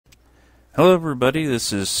Hello everybody,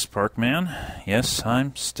 this is SparcMan. Yes,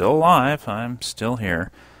 I'm still alive, I'm still here.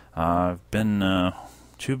 I've been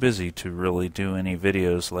too busy to really do any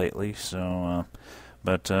videos lately, so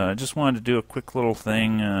but I just wanted to do a quick little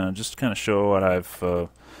thing, just to kind of show what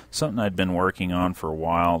something I'd been working on for a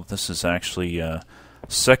while. This is actually a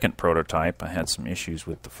second prototype. I had some issues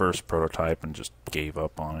with the first prototype and just gave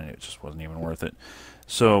up on it. It just wasn't even worth it.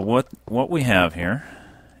 So what we have here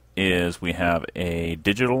is we have a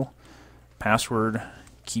digital password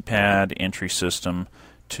keypad entry system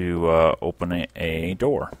to open a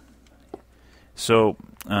door. So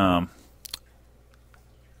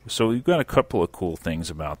we've got a couple of cool things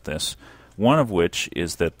about this. One of which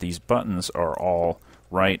is that these buttons are all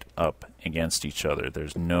right up against each other.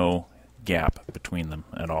 There's no gap between them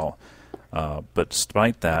at all. But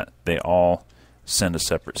despite that, they all send a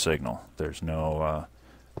separate signal. There's no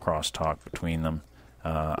crosstalk between them.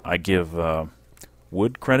 I give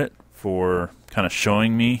Wood credit for kind of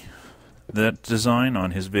showing me that design on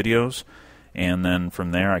his videos, and then from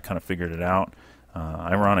there I kind of figured it out.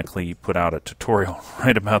 Ironically, he put out a tutorial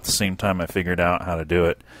right about the same time I figured out how to do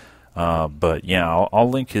it. But yeah, I'll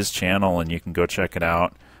link his channel and you can go check it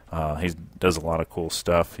out. He does a lot of cool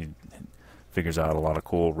stuff. He figures out a lot of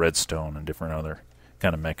cool redstone and different other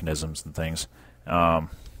kind of mechanisms and things.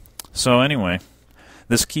 So anyway,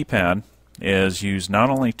 this keypad is used not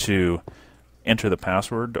only to enter the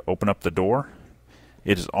password to open up the door,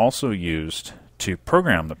 it is also used to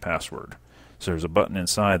program the password. So there's a button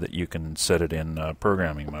inside that you can set it in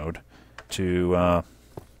programming mode to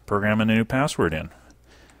program a new password in.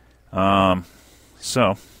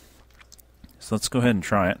 So let's go ahead and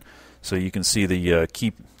try it. So you can see the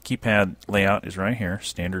keypad layout is right here,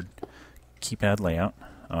 standard keypad layout.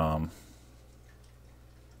 So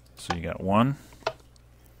you got 1.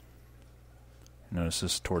 Notice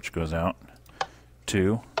this torch goes out.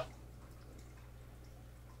 2,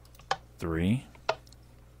 3,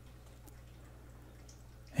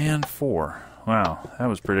 and 4. Wow, that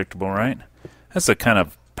was predictable, right? That's the kind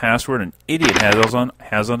of password an idiot has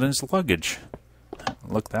on his luggage.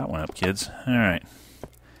 Look that one up, kids. Alright.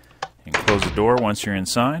 You can close the door once you're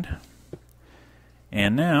inside.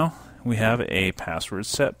 And now we have a password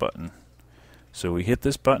set button. So we hit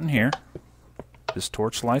this button here. This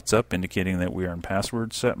torch lights up, indicating that we are in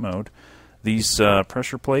password set mode. These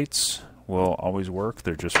pressure plates will always work.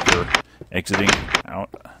 They're just for exiting out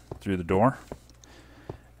through the door.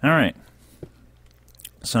 Alright.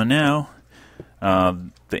 So now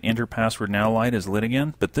the enter password now light is lit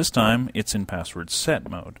again, but this time it's in password set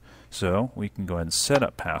mode. So we can go ahead and set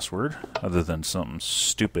up password other than something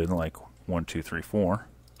stupid like 1, 2, 3, 4.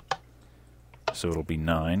 So it'll be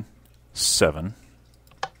 9, 7,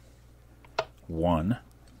 1,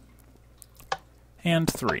 and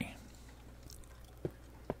 3.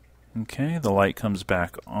 Okay, the light comes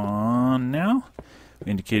back on now,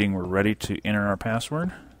 indicating we're ready to enter our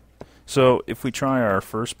password. So if we try our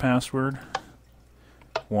first password,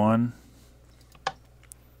 1,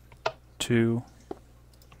 2,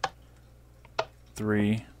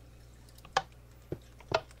 3,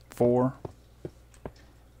 4,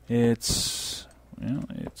 it's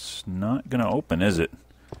not going to open, is it?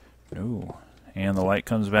 No. And the light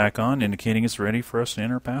comes back on, indicating it's ready for us to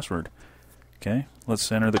enter password. Okay,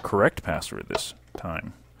 let's enter the correct password this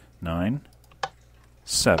time. 9,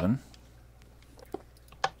 7,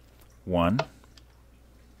 1,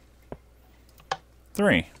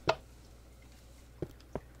 3.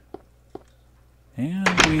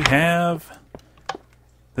 And we have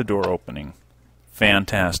the door opening.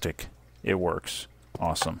 Fantastic. It works.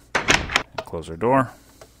 Awesome. Close our door.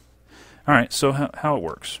 Alright, so how it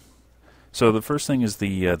works. So the first thing is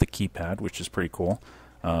the keypad, which is pretty cool.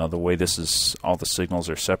 The way this is, all the signals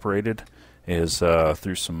are separated is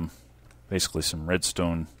through basically some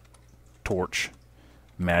redstone torch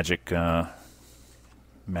magicness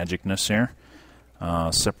here.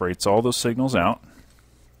 Separates all those signals out,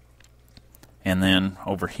 and then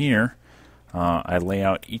over here I lay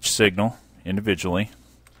out each signal individually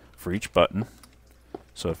for each button.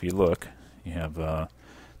 So if you look, you have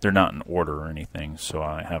they're not in order or anything, so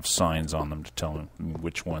I have signs on them to tell them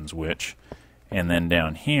which one's which. And then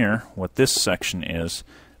down here, what this section is,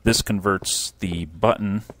 this converts the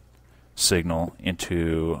button signal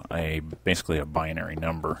into basically a binary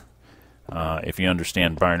number. If you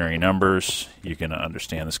understand binary numbers, you can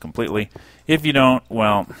understand this completely. If you don't,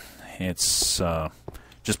 well, it's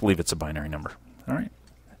just believe it's a binary number. All right.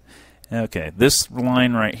 Okay, this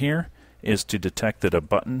line right here is to detect that a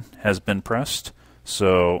button has been pressed.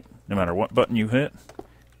 So no matter what button you hit,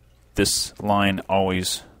 this line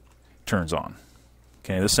always turns on.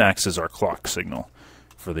 Okay, this acts as our clock signal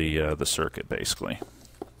for the circuit, basically.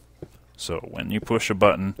 So when you push a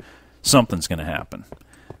button, something's going to happen.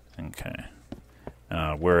 Okay.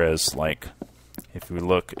 Whereas, like, if we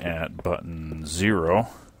look at button 0,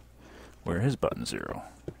 where is button 0?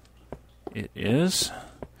 It is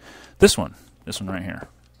this one right here.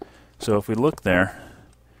 So if we look there,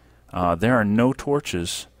 there are no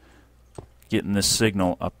torches getting this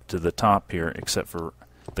signal up to the top here, except for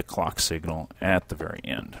the clock signal at the very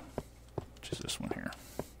end, which is this one here.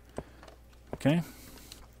 Okay,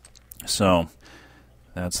 so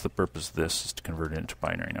that's the purpose of this, is to convert it into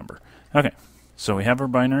binary number. Okay, so we have our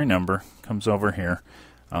binary number, comes over here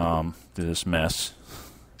through this mess.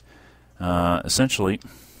 Essentially,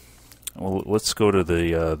 well, let's go to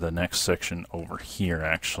the next section over here,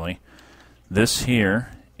 actually. This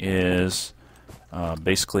here is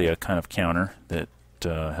basically a kind of counter that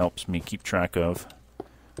helps me keep track of,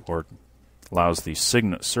 or allows the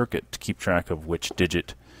circuit to keep track of which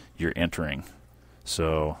digit you're entering.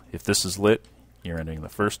 So if this is lit, you're entering the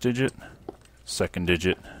first digit, second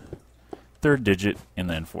digit, third digit, and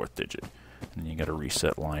then fourth digit. And you got a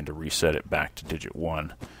reset line to reset it back to digit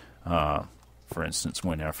 1. For instance,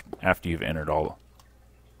 when after you've entered all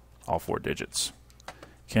 4 digits.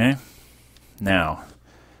 Okay. Now,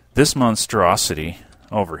 this monstrosity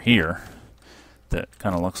over here that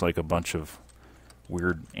kind of looks like a bunch of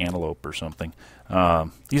weird antelope or something.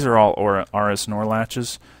 These are all RS NOR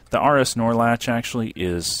latches. The RS NOR latch actually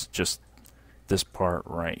is just this part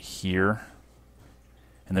right here.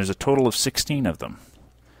 And there's a total of 16 of them.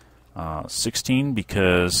 16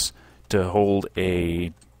 because to hold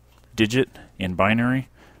a digit in binary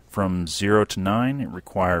from 0 to 9, it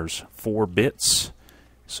requires 4 bits.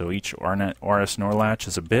 So each RS NOR latch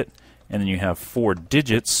is a bit, and then you have 4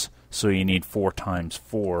 digits, so you need 4 times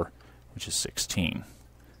 4, which is 16.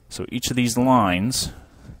 So each of these lines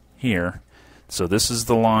here, so this is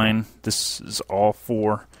the line, this is all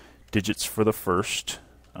 4 digits for the first,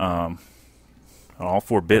 all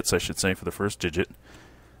 4 bits, I should say, for the first digit,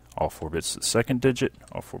 all 4 bits the second digit,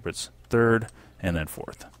 all 4 bits third, and then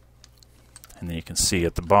fourth. And then you can see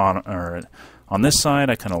at the bottom, or on this side,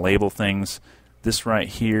 I kind of label things. This right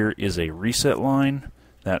here is a reset line.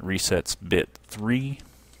 That resets bit 3.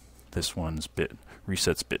 This one's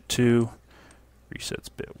resets bit 2, resets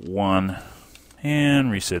bit 1,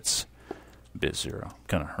 and resets bit 0. I'm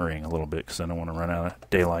kind of hurrying a little bit because I don't want to run out of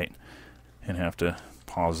daylight and have to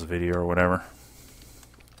pause the video or whatever.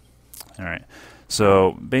 Alright,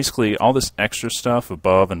 so basically all this extra stuff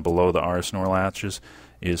above and below the RS NOR latches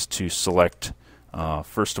is to select,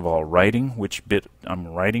 first of all, writing, which bit I'm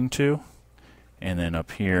writing to, and then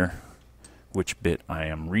up here, which bit I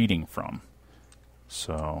am reading from.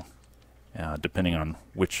 So, depending on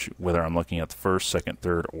whether I'm looking at the first, second,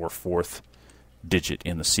 third, or fourth digit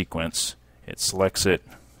in the sequence, it selects it.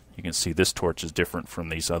 You can see this torch is different from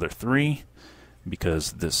these other 3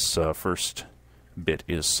 because this first bit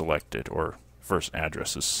is selected, or first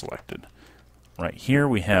address is selected. Right here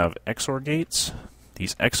we have XOR gates.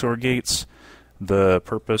 These XOR gates, the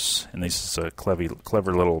purpose, and this is a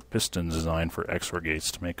clever little piston design for XOR gates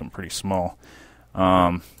to make them pretty small.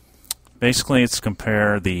 Basically, it's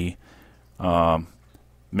compare the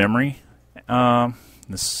memory.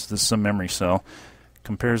 This is a memory cell.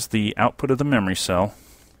 Compares the output of the memory cell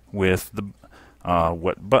with the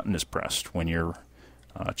what button is pressed when you're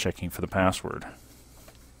checking for the password.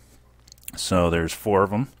 So there's 4 of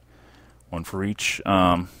them, one for each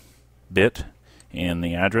bit in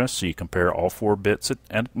the address, so you compare all 4 bits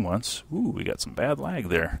at once. Ooh, we got some bad lag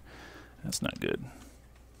there. That's not good.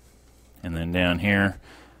 And then down here,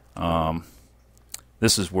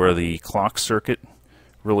 this is where the clock circuit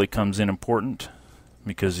really comes in important,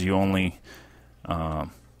 because you only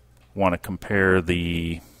want to compare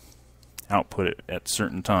the output at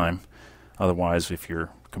certain time. Otherwise, if you're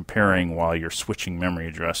comparing while you're switching memory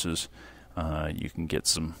addresses, you can get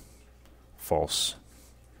some false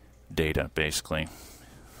data, basically.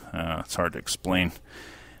 It's hard to explain.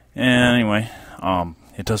 Anyway,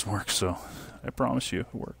 it does work, so I promise you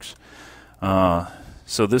it works.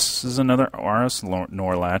 So this is another RS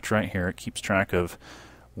NOR latch right here. It keeps track of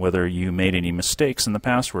whether you made any mistakes in the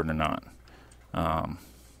password or not.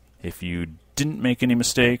 If you didn't make any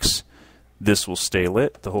mistakes, this will stay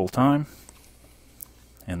lit the whole time.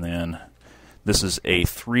 And then this is a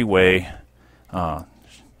 3-way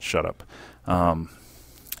shut up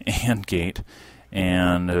AND gate,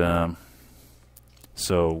 and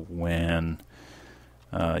so when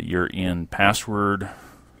you're in password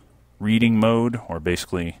reading mode, or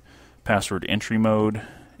basically password entry mode,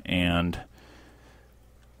 and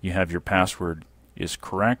you have your password is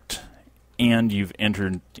correct and you've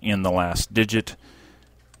entered in the last digit,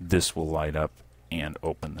 this will light up and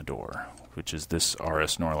open the door, which is this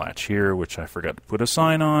RS NOR latch here, which I forgot to put a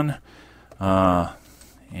sign on,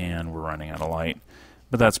 and we're running out of light,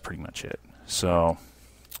 but that's pretty much it. So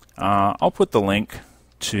I'll put the link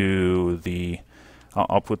to the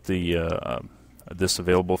I'll put the this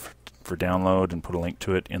available for download and put a link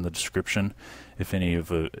to it in the description if any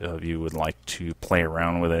of you would like to play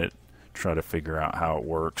around with it, try to figure out how it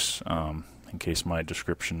works, in case my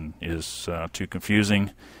description is too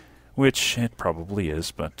confusing, which it probably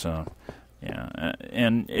is, but yeah,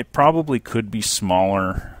 and it probably could be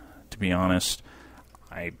smaller, to be honest.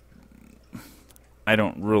 I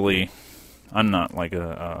don't really, I'm not like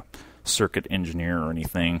a circuit engineer or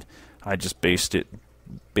anything. I just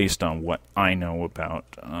based on what I know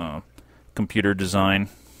about computer design,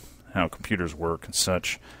 how computers work and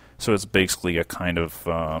such. So it's basically a kind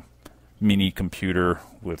of mini computer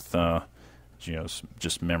with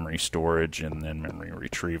just memory storage and then memory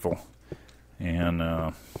retrieval, and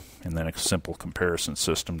then a simple comparison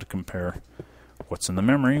system to compare what's in the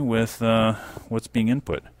memory with what's being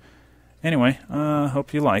input. Anyway,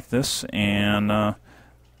 hope you like this, and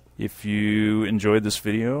if you enjoyed this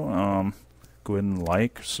video, go ahead and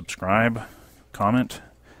like, subscribe, comment,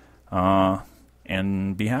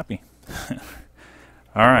 and be happy.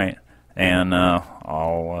 Alright, and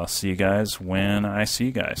I'll see you guys when I see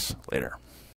you guys later.